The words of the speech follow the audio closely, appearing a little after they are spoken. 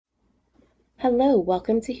Hello,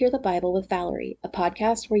 welcome to Hear the Bible with Valerie, a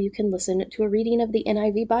podcast where you can listen to a reading of the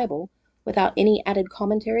NIV Bible without any added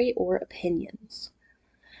commentary or opinions.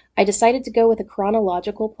 I decided to go with a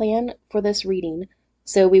chronological plan for this reading,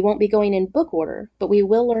 so we won't be going in book order, but we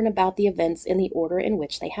will learn about the events in the order in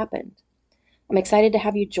which they happened. I'm excited to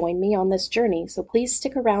have you join me on this journey, so please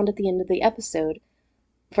stick around at the end of the episode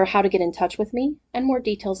for how to get in touch with me and more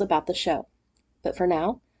details about the show. But for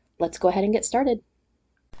now, let's go ahead and get started.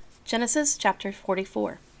 Genesis chapter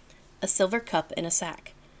 44, a silver cup in a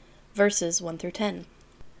sack, verses 1 through 10.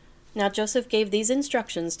 Now Joseph gave these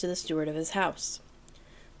instructions to the steward of his house.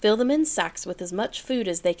 Fill the men's sacks with as much food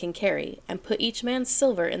as they can carry, and put each man's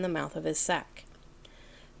silver in the mouth of his sack.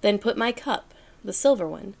 Then put my cup, the silver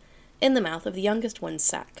one, in the mouth of the youngest one's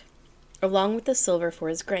sack, along with the silver for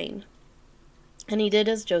his grain. And he did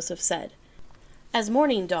as Joseph said. As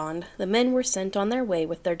morning dawned, the men were sent on their way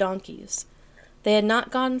with their donkeys. They had not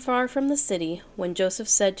gone far from the city when Joseph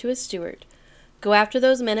said to his steward, "Go after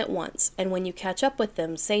those men at once, and when you catch up with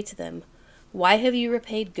them, say to them, 'Why have you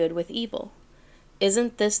repaid good with evil?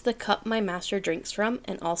 Isn't this the cup my master drinks from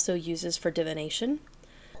and also uses for divination?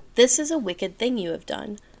 This is a wicked thing you have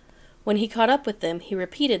done.'" When he caught up with them, he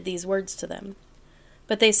repeated these words to them.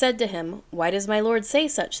 But they said to him, "Why does my lord say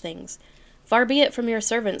such things? Far be it from your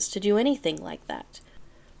servants to do anything like that.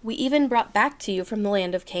 We even brought back to you from the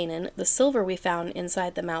land of Canaan the silver we found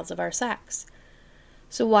inside the mouths of our sacks.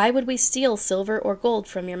 So why would we steal silver or gold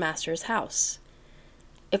from your master's house?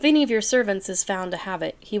 If any of your servants is found to have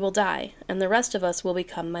it, he will die, and the rest of us will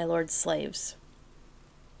become my lord's slaves."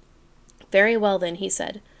 "Very well then," he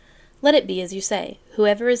said. "Let it be as you say.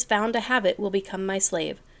 Whoever is found to have it will become my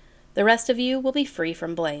slave. The rest of you will be free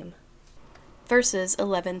from blame." Verses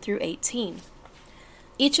 11 through 18.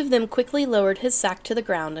 Each of them quickly lowered his sack to the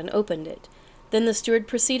ground and opened it. Then the steward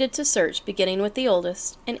proceeded to search, beginning with the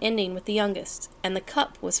oldest and ending with the youngest, and the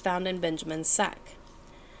cup was found in Benjamin's sack.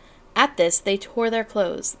 At this they tore their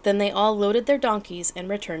clothes. Then they all loaded their donkeys and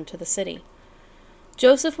returned to the city.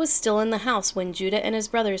 Joseph was still in the house when Judah and his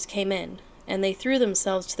brothers came in, and they threw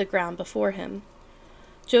themselves to the ground before him.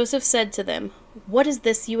 Joseph said to them, "What is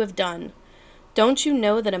this you have done? Don't you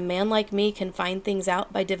know that a man like me can find things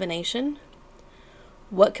out by divination?"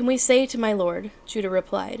 "What can we say to my lord?" Judah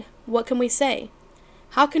replied. "What can we say?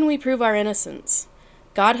 How can we prove our innocence?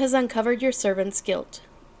 God has uncovered your servant's guilt.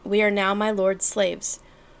 We are now my lord's slaves,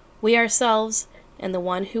 we ourselves and the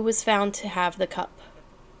one who was found to have the cup."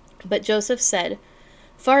 But Joseph said,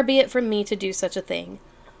 "Far be it from me to do such a thing.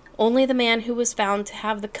 Only the man who was found to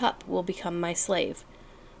have the cup will become my slave.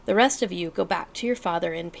 The rest of you go back to your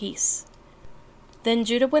father in peace." Then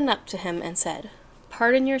Judah went up to him and said,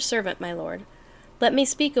 "Pardon your servant, my lord. Let me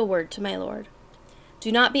speak a word to my lord.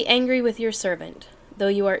 Do not be angry with your servant, though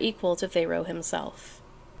you are equal to Pharaoh himself."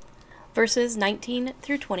 Verses 19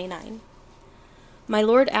 through 29. My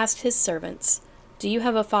lord asked his servants, "Do you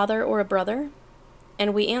have a father or a brother?"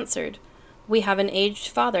 And we answered, "We have an aged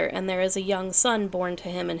father, and there is a young son born to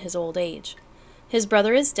him in his old age. His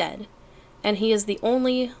brother is dead, and he is the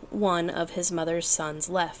only one of his mother's sons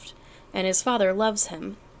left, and his father loves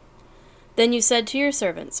him. Then you said to your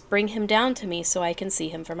servants, 'Bring him down to me so I can see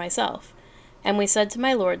him for myself.' And we said to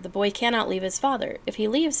my lord, 'The boy cannot leave his father. If he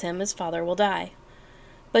leaves him, his father will die.'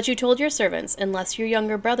 But you told your servants, 'Unless your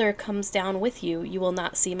younger brother comes down with you, you will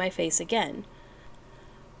not see my face again.'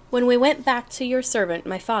 When we went back to your servant,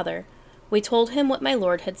 my father, we told him what my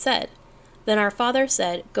lord had said. Then our father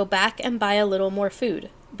said, 'Go back and buy a little more food.'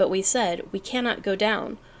 But we said, 'We cannot go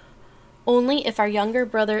down. Only if our younger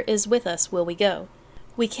brother is with us will we go.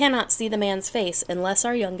 We cannot see the man's face unless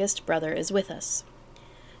our youngest brother is with us.'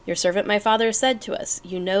 Your servant my father said to us,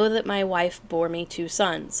 'You know that my wife bore me 2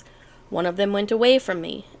 sons. One of them went away from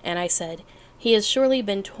me, and I said, "He has surely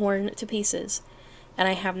been torn to pieces," and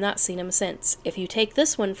I have not seen him since. If you take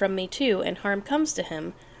this one from me too, and harm comes to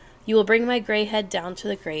him, you will bring my gray head down to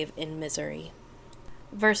the grave in misery."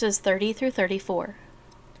 Verses 30 through 34.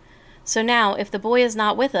 So now, if the boy is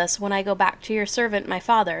not with us when I go back to your servant my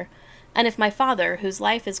father, and if my father, whose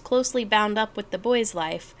life is closely bound up with the boy's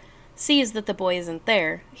life, sees that the boy isn't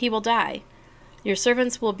there, he will die. Your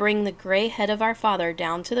servants will bring the gray head of our father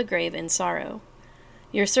down to the grave in sorrow.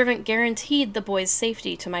 Your servant guaranteed the boy's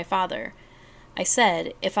safety to my father. I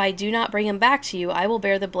said, 'If I do not bring him back to you, I will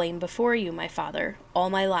bear the blame before you, my father, all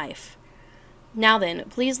my life.' Now then,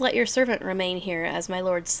 please let your servant remain here as my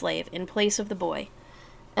lord's slave in place of the boy,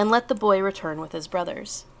 and let the boy return with his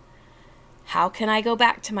brothers." "How can I go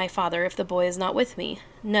back to my father if the boy is not with me?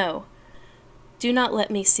 No. Do not let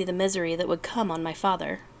me see the misery that would come on my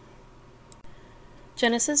father."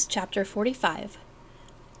 Genesis chapter 45.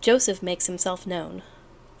 Joseph makes himself known.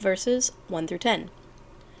 verses 1 through 10.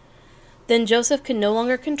 Then Joseph could no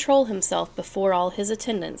longer control himself before all his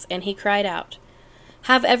attendants, and he cried out,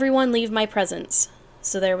 "Have everyone leave my presence."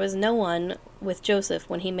 So there was no one with Joseph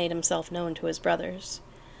when he made himself known to his brothers.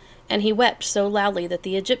 And he wept so loudly that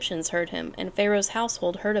the Egyptians heard him, and Pharaoh's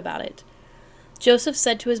household heard about it. Joseph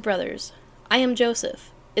said to his brothers, "I am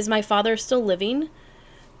Joseph. Is my father still living?"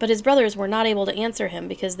 But his brothers were not able to answer him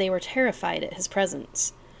because they were terrified at his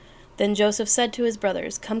presence. Then Joseph said to his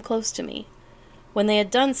brothers, "Come close to me." When they had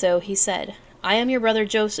done so, he said, "I am your brother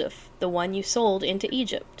Joseph, the one you sold into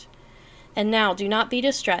Egypt. And now do not be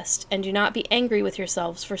distressed, and do not be angry with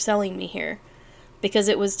yourselves for selling me here, because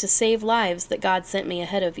it was to save lives that God sent me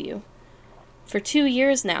ahead of you. For 2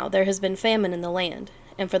 years now there has been famine in the land,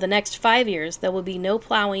 and for the next 5 years there will be no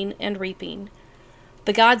plowing and reaping.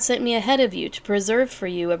 But God sent me ahead of you to preserve for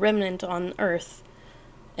you a remnant on earth,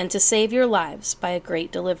 and to save your lives by a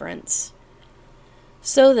great deliverance.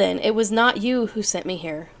 So then, it was not you who sent me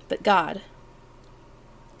here, but God.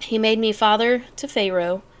 He made me father to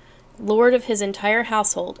Pharaoh, lord of his entire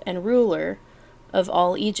household, and ruler of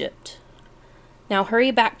all Egypt. Now hurry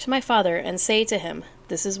back to my father and say to him,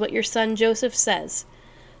 'This is what your son Joseph says.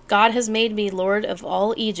 God has made me lord of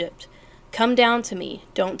all Egypt. Come down to me,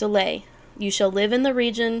 don't delay. You shall live in the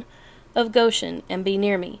region of Goshen and be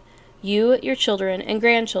near me, you, your children and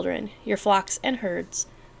grandchildren, your flocks and herds,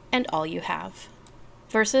 and all you have.'"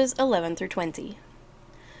 Verses 11 through 20.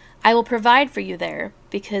 "I will provide for you there,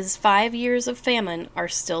 because 5 years of famine are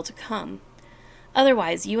still to come.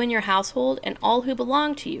 Otherwise, you and your household and all who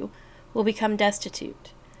belong to you will become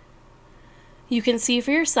destitute. You can see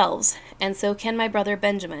for yourselves, and so can my brother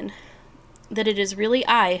Benjamin, that it is really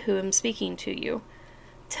I who am speaking to you.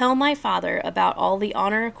 Tell my father about all the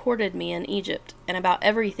honor accorded me in Egypt, and about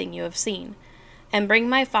everything you have seen, and bring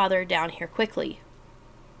my father down here quickly."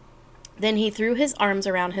 Then he threw his arms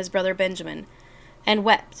around his brother Benjamin, and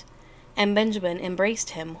wept, and Benjamin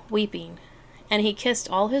embraced him, weeping. And he kissed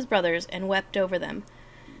all his brothers and wept over them.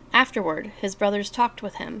 Afterward his brothers talked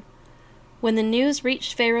with him. When the news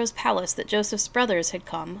reached Pharaoh's palace that Joseph's brothers had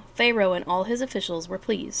come, Pharaoh and all his officials were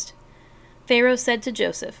pleased. Pharaoh said to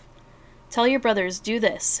Joseph, "Tell your brothers, do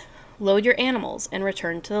this: load your animals and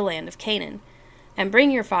return to the land of Canaan, and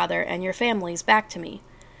bring your father and your families back to me.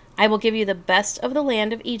 I will give you the best of the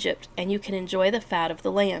land of Egypt, and you can enjoy the fat of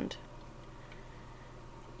the land.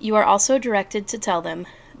 You are also directed to tell them,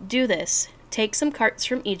 'Do this: take some carts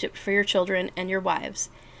from Egypt for your children and your wives,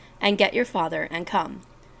 and get your father and come.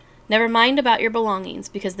 Never mind about your belongings,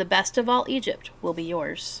 because the best of all Egypt will be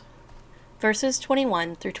yours.'" Verses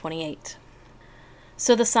 21 through 28.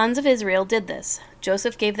 So the sons of Israel did this.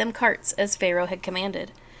 Joseph gave them carts, as Pharaoh had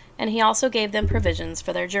commanded, and he also gave them provisions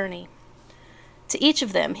for their journey. To each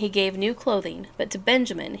of them he gave new clothing, but to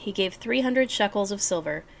Benjamin he gave 300 shekels of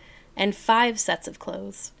silver, and 5 sets of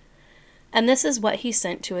clothes. And this is what he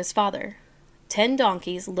sent to his father: 10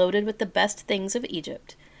 donkeys loaded with the best things of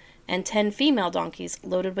Egypt, and 10 female donkeys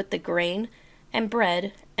loaded with the grain and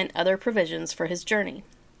bread and other provisions for his journey.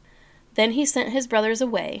 Then he sent his brothers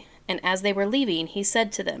away, and as they were leaving, he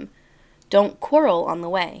said to them, "Don't quarrel on the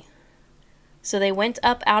way." So they went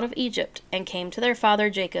up out of Egypt and came to their father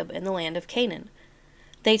Jacob in the land of Canaan.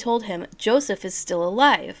 They told him, "Joseph is still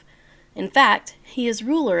alive. In fact, he is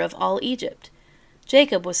ruler of all Egypt."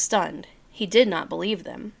 Jacob was stunned. He did not believe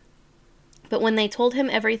them. But when they told him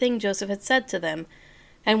everything Joseph had said to them,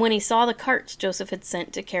 and when he saw the carts Joseph had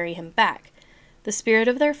sent to carry him back, the spirit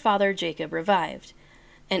of their father Jacob revived.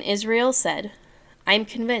 And Israel said, "I am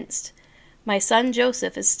convinced. My son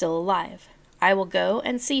Joseph is still alive. I will go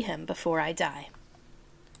and see him before I die."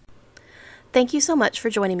 Thank you so much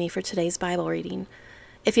for joining me for today's Bible reading.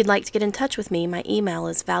 If you'd like to get in touch with me, my email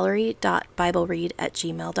is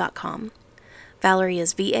valerie.bibleread@gmail.com. Valerie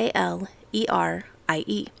is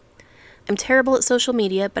Valerie. I'm terrible at social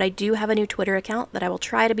media, but I do have a new Twitter account that I will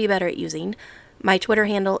try to be better at using. My Twitter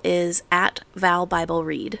handle is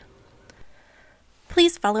 @ValBibleRead.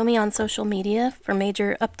 Please follow me on social media for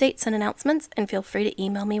major updates and announcements, and feel free to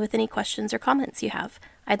email me with any questions or comments you have.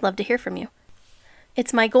 I'd love to hear from you.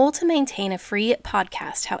 It's my goal to maintain a free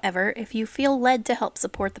podcast. However, if you feel led to help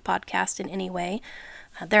support the podcast in any way,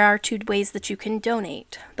 there are 2 ways that you can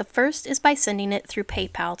donate. The first is by sending it through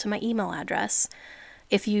PayPal to my email address.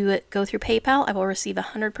 If you go through PayPal, I will receive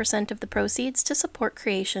 100% of the proceeds to support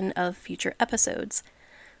creation of future episodes.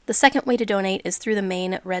 The second way to donate is through the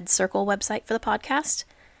main Red Circle website for the podcast,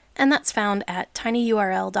 and that's found at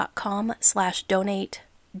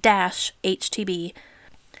tinyurl.com/donate-HTB,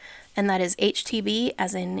 and that is HTB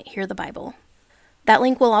as in Hear the Bible. That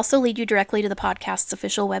link will also lead you directly to the podcast's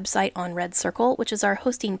official website on Red Circle, which is our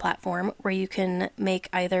hosting platform where you can make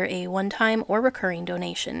either a one-time or recurring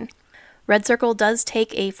donation. Red Circle does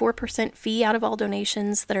take a 4% fee out of all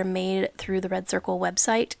donations that are made through the Red Circle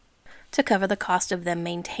website to cover the cost of them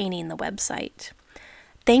maintaining the website.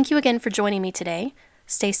 Thank you again for joining me today.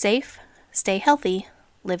 Stay safe, stay healthy,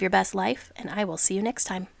 live your best life, and I will see you next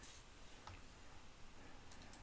time.